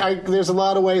know, there's a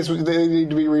lot of ways they need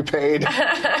to be repaid.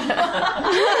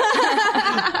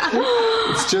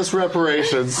 It's just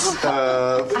reparations.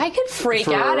 I could freak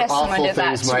for out if someone awful did that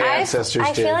things to my me. ancestors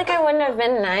I did. feel like I wouldn't have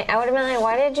been nice. I would have been like,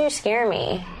 why did you scare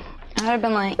me? I would have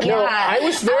been like, No, yeah. I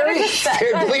was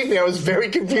believe me, I was very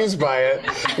confused by it,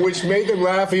 which made them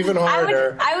laugh even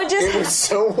harder. I would just- It was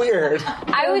so weird.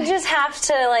 I would just have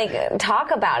to,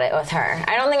 talk about it with her.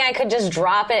 I don't think I could just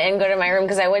drop it and go to my room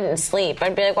because I wouldn't sleep.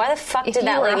 I'd be like, why the fuck If did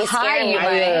that you were lady scare me?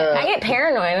 high, I get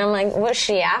paranoid. I'm like, was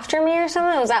she after me or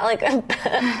something? Was that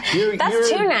that's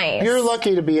too nice. You're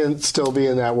lucky to still be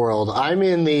in that world. I'm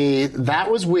in that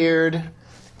was weird.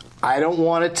 I don't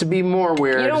want it to be more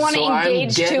weird. You don't want to so engage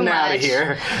I'm getting too out of much.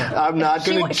 here. I'm not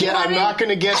going to get. I'm not going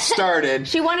to get started.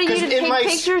 She wanted you to take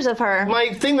pictures of her. My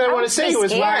thing that I want to say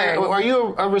was, are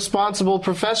you a responsible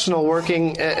professional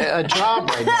working a job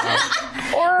right now?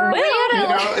 Or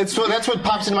That's what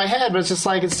pops into my head. But it's just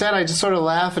like instead, I just sort of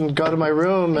laugh and go to my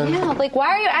room and why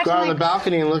are you go acting out on like the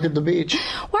balcony and look at the beach.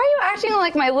 Why are you acting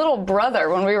like my little brother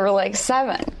when we were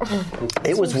 7?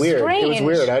 It was weird. strange. It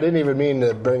was weird. I didn't even mean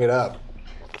to bring it up.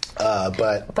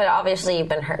 But obviously you've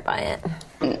been hurt by it.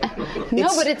 No,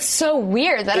 but it's so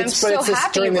weird that I'm so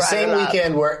happy during you the brought same it up.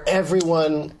 weekend where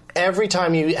every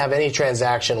time you have any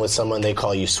transaction with someone, they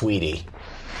call you sweetie.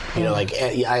 You know, like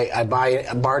I buy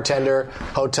a bartender,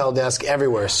 hotel desk,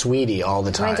 everywhere, sweetie all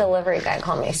the time. My delivery guy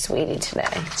called me sweetie today.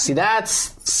 See,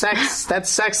 that's sex.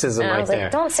 That's sexism And I right was like, there.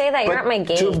 don't say that. You're not my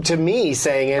gauge. To me,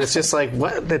 saying it, it's just like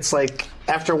what? It's like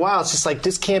after a while, it's just like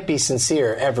this can't be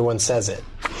sincere. Everyone says it.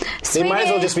 They might as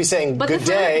well just be saying good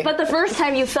day. But the first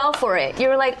time you fell for it, you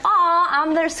were like, "Aw,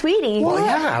 I'm their sweetie." Well,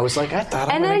 yeah, I was like, I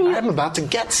thought I'm about to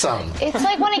get some. It's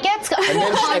like when it gets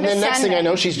And then next thing I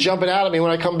know, she's jumping out at me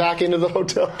when I come back into the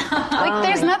hotel.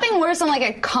 there's nothing worse than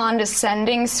a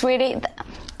condescending sweetie.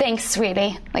 Thanks,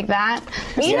 sweetie. Like that.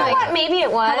 You know what? Maybe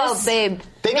it was. Hello, babe.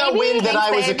 They got Maybe wind that I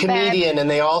was a thanks, babe, comedian, and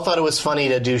they all thought it was funny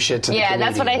to do shit to the comedian. Yeah,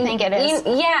 that's what I think it is.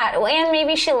 And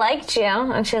maybe she liked you,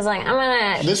 and she was like, I'm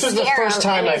gonna. This was the scare first him,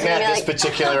 time and I he's gonna met be this like,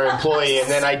 particular employee, and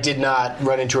then I did not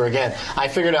run into her again. I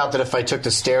figured out that if I took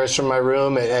the stairs from my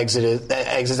room, it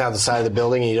exits out the side of the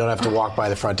building, and you don't have to walk by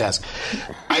the front desk.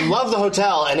 I love the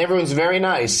hotel, and everyone's very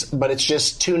nice, but it's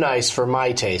just too nice for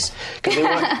my taste. Because they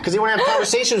want to have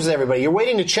conversations with everybody. You're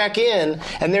waiting to check in,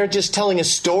 and they're just telling a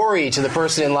story to the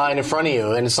person in line in front of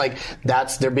you, and it's like,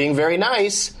 they're being very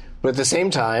nice, but at the same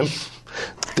time,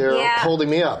 they're holding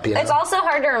me up. You know? It's also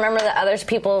hard to remember that other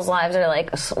people's lives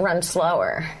are run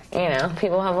slower. You know,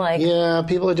 people have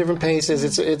people at different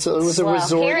paces. It was a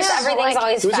resort. Here's everything's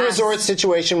always It was fast. a resort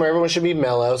situation where everyone should be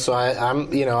mellow. So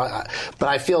but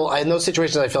I feel in those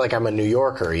situations I feel like I'm a New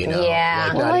Yorker. You know,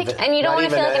 Yeah, and you don't want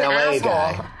to feel like an LA asshole.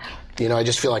 guy. You know, I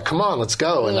just feel like, come on, let's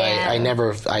go. And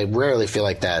I rarely feel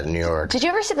like that in New York. Did you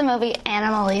ever see the movie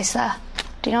Anomalisa?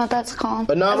 Do you know what that's called?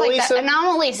 Anomalisa?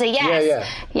 Anomalisa, yes.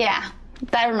 Yeah.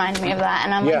 That reminded me of that.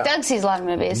 And I'm like, Doug sees a lot of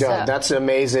movies. Yeah, so. that's an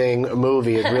amazing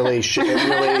movie. It really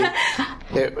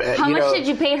How much did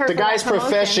you pay her The for that guy's promotion?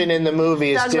 profession in the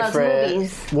movie is Doug Loves different.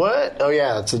 Movies. What? Oh,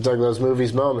 yeah, it's a Doug Loves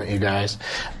Movies moment, you guys.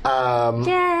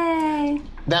 Yay.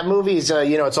 That movie's,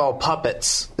 it's all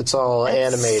puppets. It's all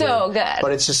animated. so good.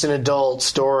 But it's just an adult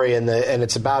story, and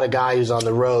it's about a guy who's on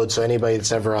the road, so anybody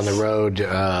that's ever on the road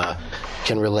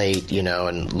can relate,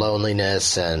 and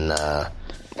loneliness and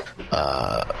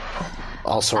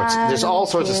all sorts. There's all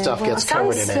sorts of stuff gets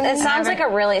covered in it. It sounds like a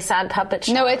really sad puppet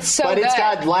show. No, it's so But good. it's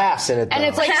got laughs in it, though. and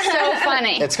it's like so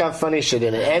funny. It's got funny shit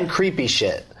in it and creepy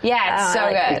shit. Yeah, it's so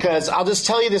good. Because I'll just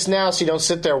tell you this now so you don't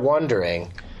sit there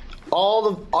wondering.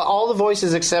 All the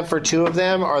voices except for 2 of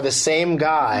them are the same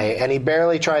guy, and he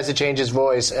barely tries to change his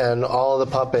voice, and all of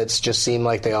the puppets just seem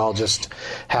like they all just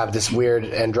have this weird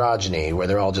androgyny where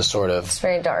they're all just sort of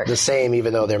very dark. the same,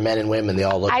 even though they're men and women, they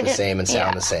all look the same and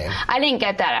sound the same. I didn't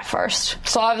get that at first.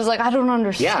 So I was like, I don't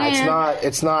understand. Yeah,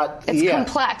 it's not It's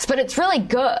complex, but it's really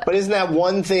good. But isn't that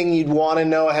one thing you'd want to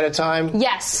know ahead of time?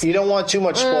 Yes. You don't want too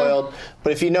much spoiled,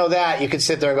 but if you know that, you can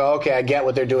sit there and go, okay, I get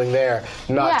what they're doing there,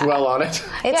 not dwell on it.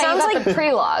 It sounds like the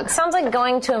prelogue. Sounds like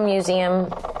going to a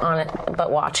museum on it,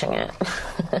 but watching it.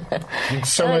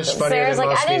 So much funnier Sarah's than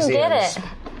like, most I didn't museums. get it.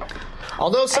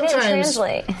 Although didn't sometimes,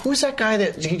 translate. who's that guy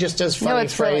that he just does funny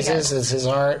it's really phrases? good. Is his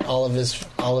art? All of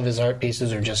his art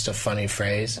pieces are just a funny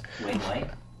phrase. Wayne White.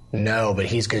 No, but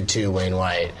he's good too, Wayne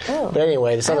White. But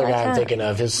anyway, this other guy I'm thinking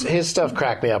of, his stuff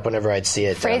cracked me up whenever I'd see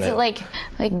it. Phrase down it at like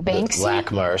Banksy?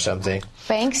 LACMA or something.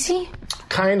 Banksy?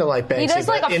 Kind of like Banksy, does,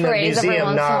 like, but a in a phrase every museum,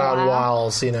 once in a not on while.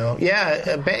 walls, you know.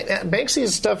 Yeah,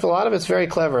 Banksy's stuff, a lot of it's very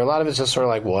clever. A lot of it's just sort of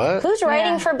like, what? Who's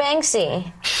writing for Banksy?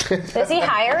 Is he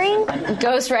hiring?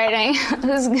 Ghostwriting.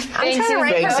 Who's trying to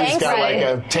write for Banksy's got Banksy. like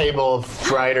a table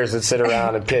of writers that sit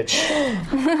around and pitch.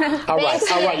 All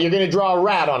right, you're going to draw a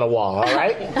rat on a wall, all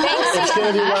right? It's going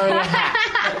to be wearing a hat.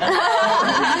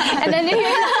 And then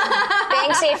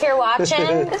Banksy, if you're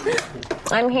watching,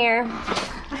 I'm here.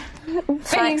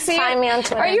 Banksy. Find me on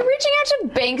Twitter. Are you reaching out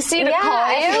to Banksy to call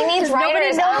if you? he needs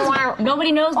writers,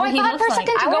 Nobody knows Oh, what I he thought looks for a like.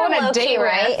 second to go on a date,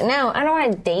 right? right? No, I don't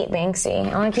want to date Banksy.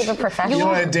 I want to keep it professional. You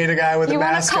want to date a guy with a You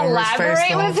wanna mask over his face collaborate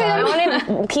the whole with him? time?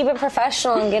 I want to keep it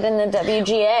professional and get in the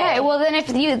WGA. Okay, well then if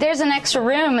there's an extra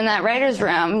room in that writer's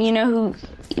room, you know who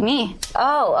me.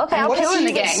 Oh, okay. What I'll does put he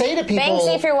the even gang. say to people?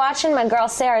 Banksy, if you're watching, my girl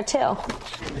Sarah too.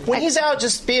 When he's out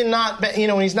just being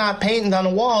when he's not painting on a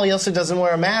wall, he also doesn't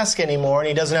wear a mask anymore, and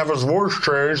he doesn't have his voice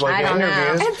changed like I in don't know.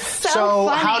 interviews. It's so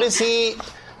funny. How does he?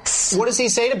 What does he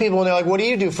say to people when they're like, "What do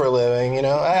you do for a living?" You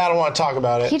know, I don't want to talk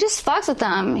about it. He just fucks with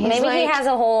them. He's Maybe he like, has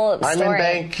a whole I'm story. in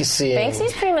Banksy.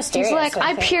 Banksy's pretty mysterious. He's like,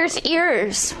 I think. pierce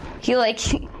ears. He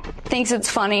thinks it's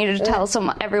funny to tell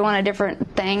everyone a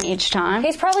different thing each time.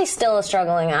 He's probably still a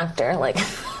struggling actor. Like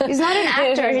He's not an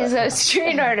actor. He's a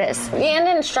street artist.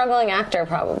 and a struggling actor,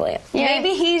 probably. Yeah.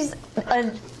 Maybe he's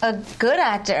a good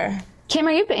actor. Kim,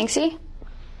 are you Banksy?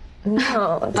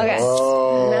 No. Okay.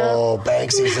 Oh,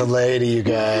 Banksy's a lady, you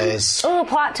guys. Ooh,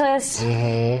 plot twist. How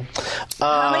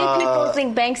many people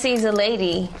think Banksy's a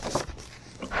lady?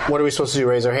 What are we supposed to do?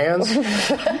 Raise our hands? The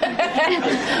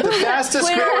fastest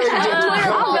growing.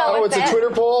 I'll go Oh, with it's a it. Twitter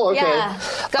poll. Okay. Yeah.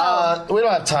 Go. We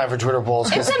don't have time for Twitter polls.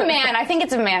 'Cause It's a man. I think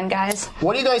it's a man, guys.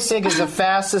 what do you guys think is the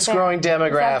fastest growing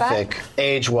demographic,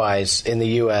 age-wise, in the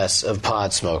U.S. of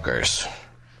pot smokers?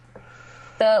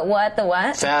 The what? The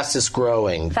what? Fastest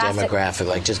growing demographic,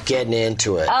 like just getting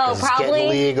into it. Oh, 'Cause it's probably- getting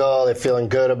legal. They're feeling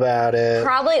good about it.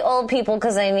 Probably old people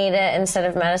because they need it instead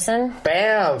of medicine.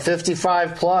 Bam,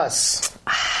 55 plus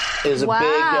is a Wow.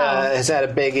 big has had a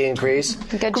big increase.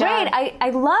 Good Great. job.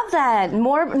 I love that.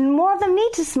 More of them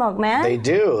need to smoke, man. They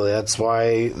do. That's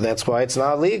why it's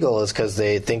not legal. Is because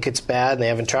they think it's bad and they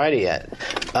haven't tried it yet.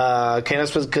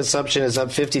 Cannabis consumption is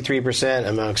up 53%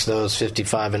 amongst those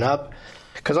 55 and up.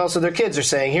 Because also their kids are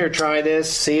saying, "Here, try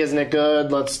this. See, isn't it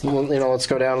good? Let's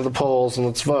go down to the polls and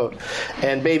let's vote."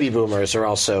 And baby boomers are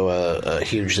also a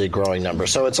hugely growing number.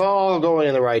 So it's all going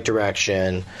in the right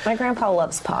direction. My grandpa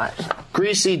loves pot.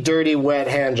 Greasy, dirty, wet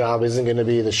hand job isn't going to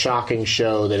be the shocking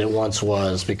show that it once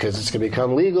was because it's going to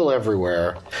become legal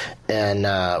everywhere. And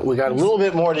we got a little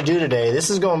bit more to do today.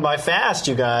 This is going by fast,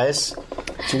 you guys.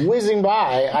 It's whizzing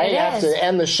by. I have to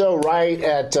end the show right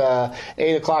at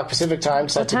 8 o'clock Pacific time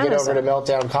because I have to get over to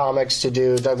Meltdown Comics to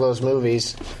do Doug Lowe's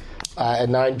Movies at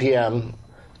 9 p.m.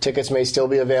 Tickets may still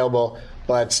be available,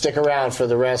 but stick around for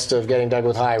the rest of Getting Doug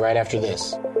with High right after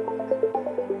this.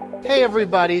 Hey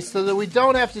everybody, so that we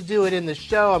don't have to do it in the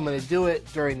show, I'm going to do it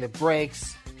during the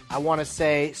breaks. I want to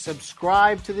say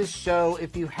subscribe to this show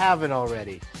if you haven't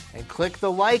already, and click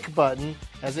the like button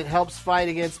as it helps fight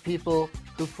against people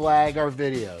who flag our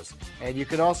videos. And you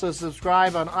can also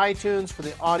subscribe on iTunes for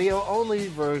the audio-only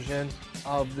version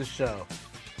of the show.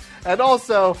 And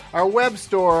also, our web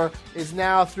store is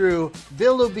now through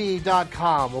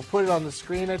Billuby.com. We'll put it on the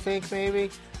screen, I think, maybe.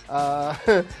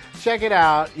 Check it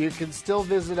out. You can still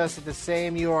visit us at the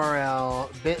same URL,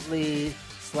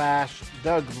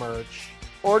 bit.ly/DougMerch.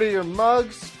 Order your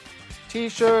mugs,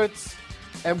 t-shirts,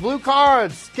 and blue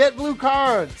cards. Get blue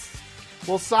cards.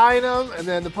 We'll sign them, and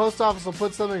then the post office will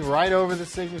put something right over the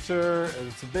signature, and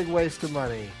it's a big waste of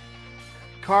money.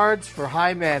 Cards for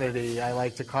Hymanity, I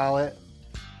like to call it.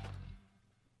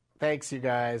 Thanks, you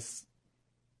guys,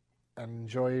 and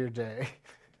enjoy your day.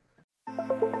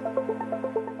 Welcome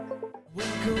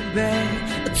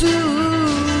back to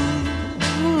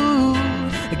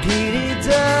Get It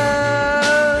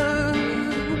Done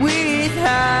with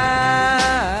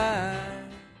High.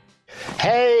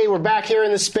 Hey, we're back here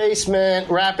in the Spacement,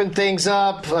 wrapping things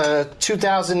up.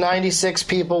 2,096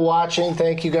 people watching.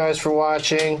 Thank you guys for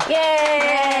watching.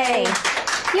 Yay!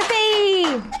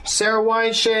 Yippee! Sarah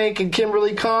Weinshank and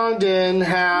Kimberly Congdon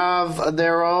have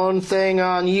their own thing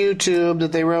on YouTube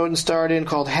that they wrote and starred in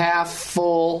called Half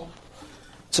Full.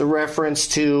 It's a reference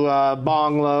to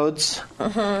bong loads.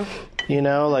 You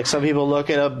know, like some people look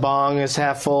at a bong as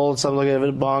half full, and some look at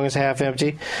a bong as half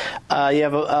empty. You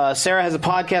have Sarah has a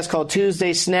podcast called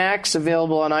Tuesday Snacks,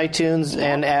 available on iTunes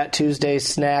and at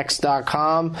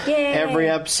TuesdaySnacks.com. Yay. Every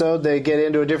episode, they get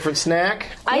into a different snack.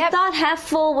 I thought half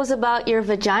full was about your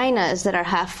vaginas that are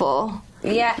half full.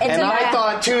 Yeah, it's And I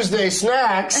thought Tuesday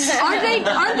Snacks Aren't they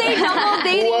double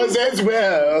dating? was as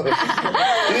well.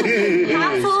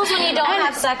 half fools when you don't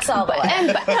have sex all the way.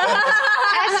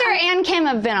 Esther and Kim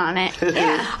have been on it.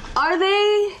 Yeah. Aren't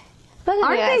they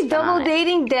double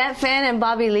dating Dan Fan and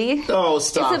Bobby Lee? Oh,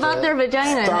 stop It's about it. their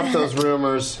vagina. Stop those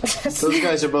rumors. Those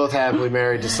guys are both happily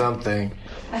married to something.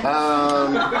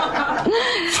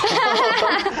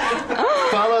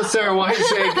 Follow Sarah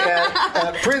Weinshank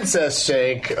at Princess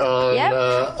Shank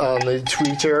on the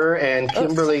Twitter, and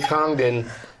Kimberly Congdon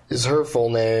is her full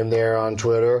name there on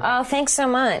Twitter. Oh, thanks so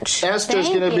much. Esther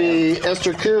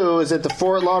Koo is at the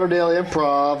Fort Lauderdale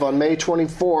Improv on May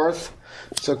 24th.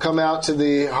 So come out to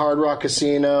the Hard Rock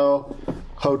Casino,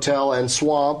 Hotel, and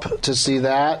Swamp to see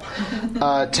that.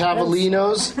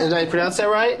 Tavolinos, did I pronounce that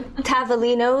right?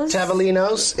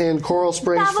 Tavolinos in Coral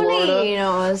Springs, Florida.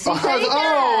 Tavolinos.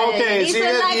 Oh, okay. So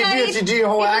you do your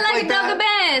whole act like that?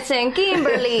 Benz and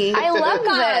Kimberly. I love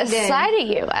this side of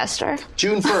you, Esther.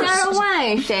 June 1st. Sarah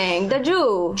Weinshank, the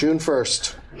Jew. June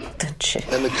 1st.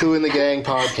 And the Coup in the Gang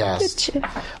podcast.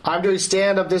 I'm doing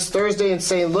stand-up this Thursday in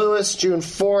St. Louis. June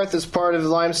 4th is part of the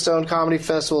Limestone Comedy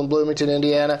Festival in Bloomington,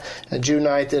 Indiana. And June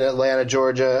 9th in Atlanta,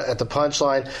 Georgia at the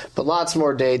Punchline. But lots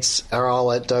more dates are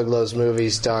all at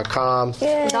DougLovesMovies.com.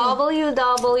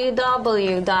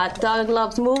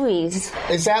 www.DougLovesMovies.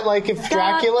 Is that like if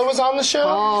Dracula was on the show?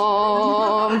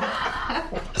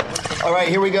 All right,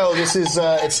 here we go. This is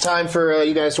it's time for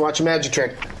you guys to watch a magic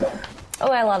trick.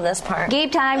 Oh, I love this part.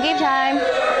 Game time. Hey,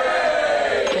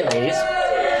 ladies.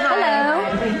 Hello.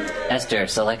 Esther,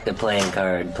 select the playing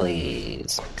card,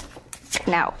 please.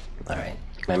 Now. All right.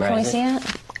 Can we Memorize see it?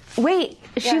 it? Wait,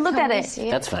 she looked at it.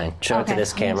 That's fine. Show it to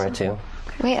this camera, too.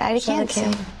 Wait, I can't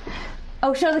see.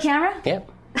 Oh, show the camera? Yep.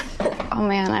 Oh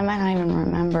man, I might not even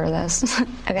remember this.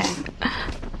 Okay.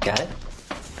 Got it?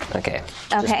 Okay.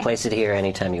 Just place it here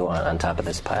anytime you want on top of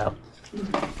this pile.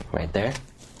 Right there.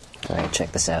 All right,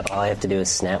 check this out. All I have to do is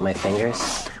snap my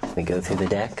fingers. We go through the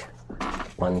deck.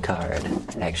 One card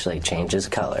actually changes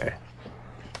color.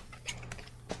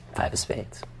 5 of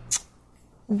spades.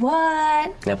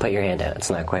 What? Now put your hand out. It's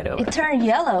not quite over. It turned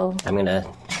yellow. I'm going to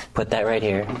put that right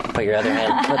here. Put your other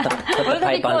hand, put the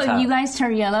pipe on If top. you guys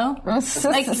turn yellow?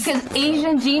 Like, because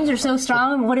Asian genes are so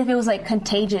strong, what if it was, like,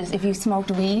 contagious if you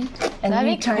smoked weed? And That'd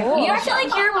you be turn cool. You I feel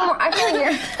like you're more. I feel like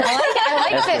you're. I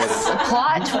like this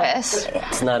plot twist.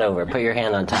 It's not over. Put your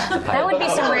hand on top of the pipe. That would be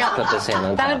some real. Put this hand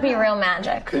on top. That would be real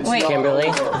magic. Wait.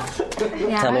 Kimberly,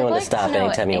 tell me when to stop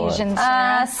anytime you want.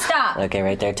 Stop. Okay,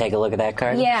 right there. Take a look at that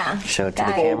card. Yeah. Show it to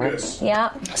the Got it. camera.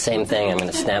 Yep. Same thing. I'm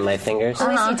going to snap my fingers. Who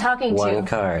is he talking to? One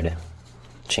card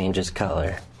changes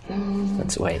color.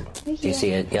 Let's wait. Do you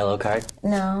see a yellow card?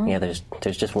 No. Yeah, there's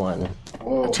just one.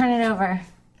 Turn it over.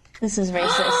 This is racist.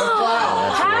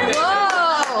 Whoa!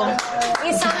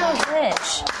 You sound like a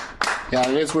glitch. Yeah,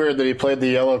 it is weird that he played the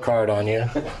yellow card on you.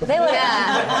 They look.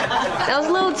 That was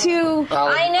a little too...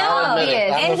 I know. I'll admit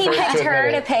it. I'm And he the first picked to her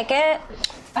admit to it. pick it.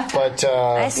 But,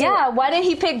 Yeah, why didn't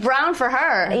he pick brown for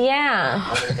her? Yeah.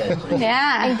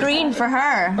 Yeah. And green for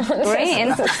her.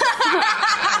 Green.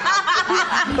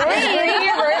 Green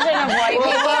your version of white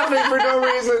well, people. laughing for no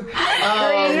reason.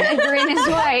 Green is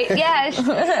white. Yes.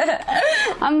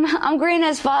 I'm green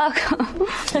as fuck. Well,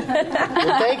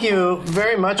 thank you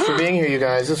very much for being here, you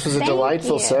guys. This was a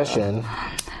delightful session.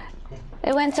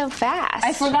 It went so fast.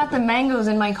 I forgot the mangoes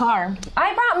in my car.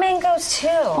 I brought mangoes too.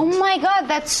 Oh my god,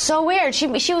 that's so weird. She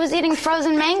was eating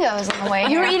frozen mangoes on the way You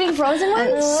here. were eating frozen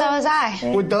ones? So was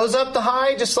I. Would those up the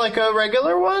high just like a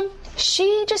regular one?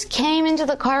 She just came into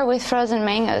the car with frozen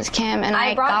mangoes, Kim, and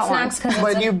I brought got snacks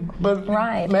one. because But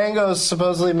ride. mangoes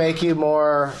supposedly make you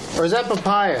more, or is that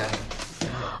papaya?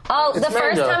 Oh, It's the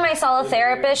first mango. time I saw a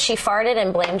therapist, she farted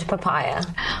and blamed papaya.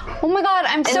 Oh my god,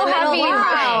 I'm so the middle happy. of the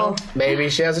Wow. Maybe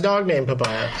she has a dog named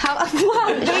Papaya.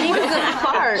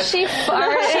 She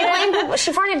farted.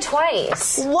 She farted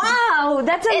twice. Wow,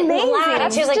 that's amazing.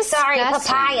 Loud. She was like, sorry,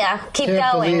 disgusting. papaya. Keep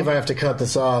Can't going. believe I have to cut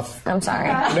this off. I'm sorry.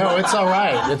 No, it's all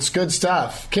right. It's good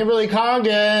stuff. Kimberly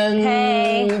Congdon.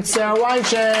 Hey. Sarah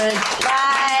Weinschenk.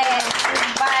 Bye.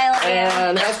 Bye, love you.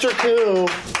 And Esther Koo.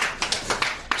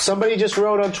 Somebody just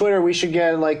wrote on Twitter we should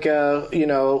get, like,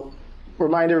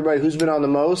 remind everybody who's been on the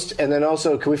most. And then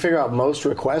also, can we figure out most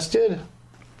requested?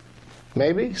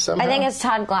 Maybe? Somehow? I think it's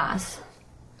Todd Glass.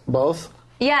 Both?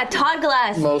 Yeah, Todd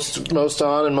Glass. Most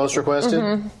on and most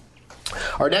requested?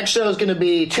 Our next show is going to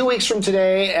be 2 weeks from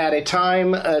today at a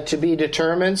time to be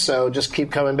determined. So just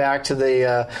keep coming back to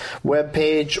the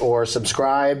webpage or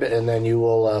subscribe, and then you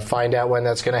will find out when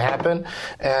that's going to happen.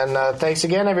 And thanks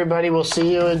again, everybody. We'll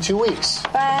see you in 2 weeks.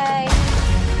 Bye.